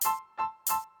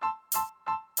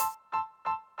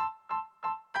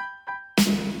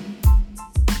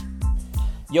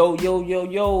Yo, yo, yo,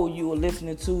 yo, you are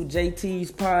listening to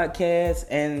JT's podcast,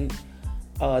 and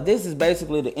this is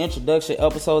basically the introduction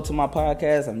episode to my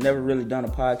podcast. I've never really done a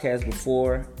podcast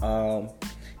before.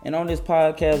 And on this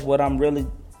podcast, what I'm really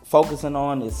focusing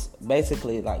on is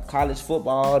basically like college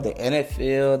football, the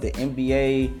NFL, the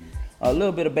NBA, a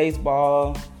little bit of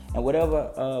baseball, and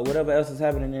whatever else is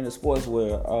happening in the sports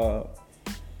world.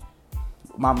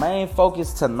 My main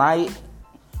focus tonight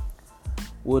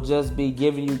will just be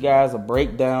giving you guys a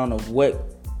breakdown of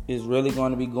what is really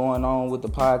going to be going on with the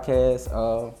podcast.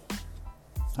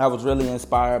 I was really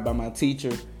inspired by my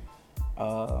teacher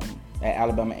at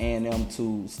Alabama A&M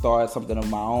to start something of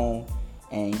my own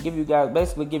and give you guys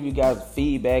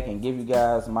feedback and give you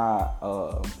guys my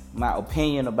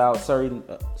opinion about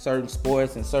certain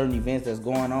sports and certain events that's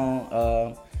going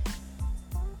on.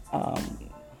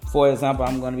 For example,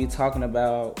 I'm going to be talking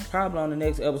about, probably on the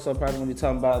next episode,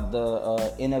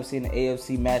 the NFC and the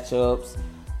AFC matchups.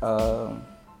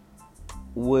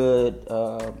 Would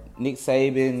Nick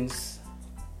Saban's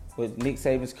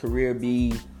career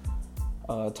be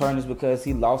tarnished because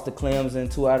he lost to Clemson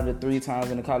 2 out of the 3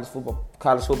 times in the college football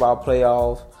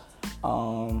playoff?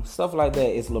 Stuff like that.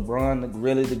 Is LeBron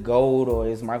really the GOAT, or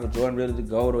is Michael Jordan really the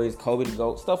GOAT, or is Kobe the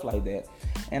GOAT? Stuff like that.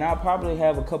 And I'll probably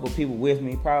have a couple people with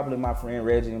me, probably my friend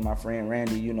Reggie and my friend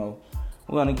Randy. We're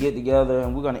going to get together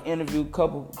and we're going to interview a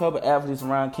couple athletes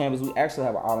around campus. We actually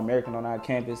have an All-American on our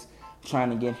campus,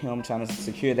 trying to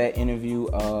secure that interview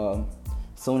as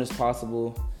soon as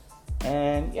possible.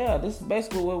 And yeah, this is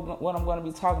basically what I'm going to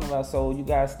be talking about. So you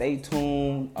guys stay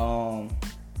tuned.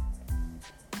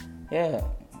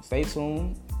 Stay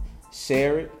tuned.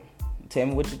 Share it. Tell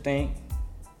me what you think.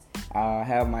 I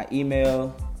have my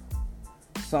email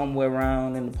somewhere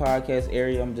around in the podcast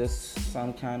area. I'm just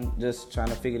trying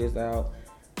to figure this out.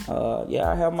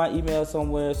 I have my email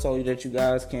somewhere so that you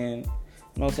guys can,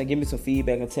 give me some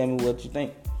feedback and tell me what you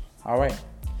think. All right.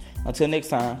 Until next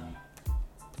time.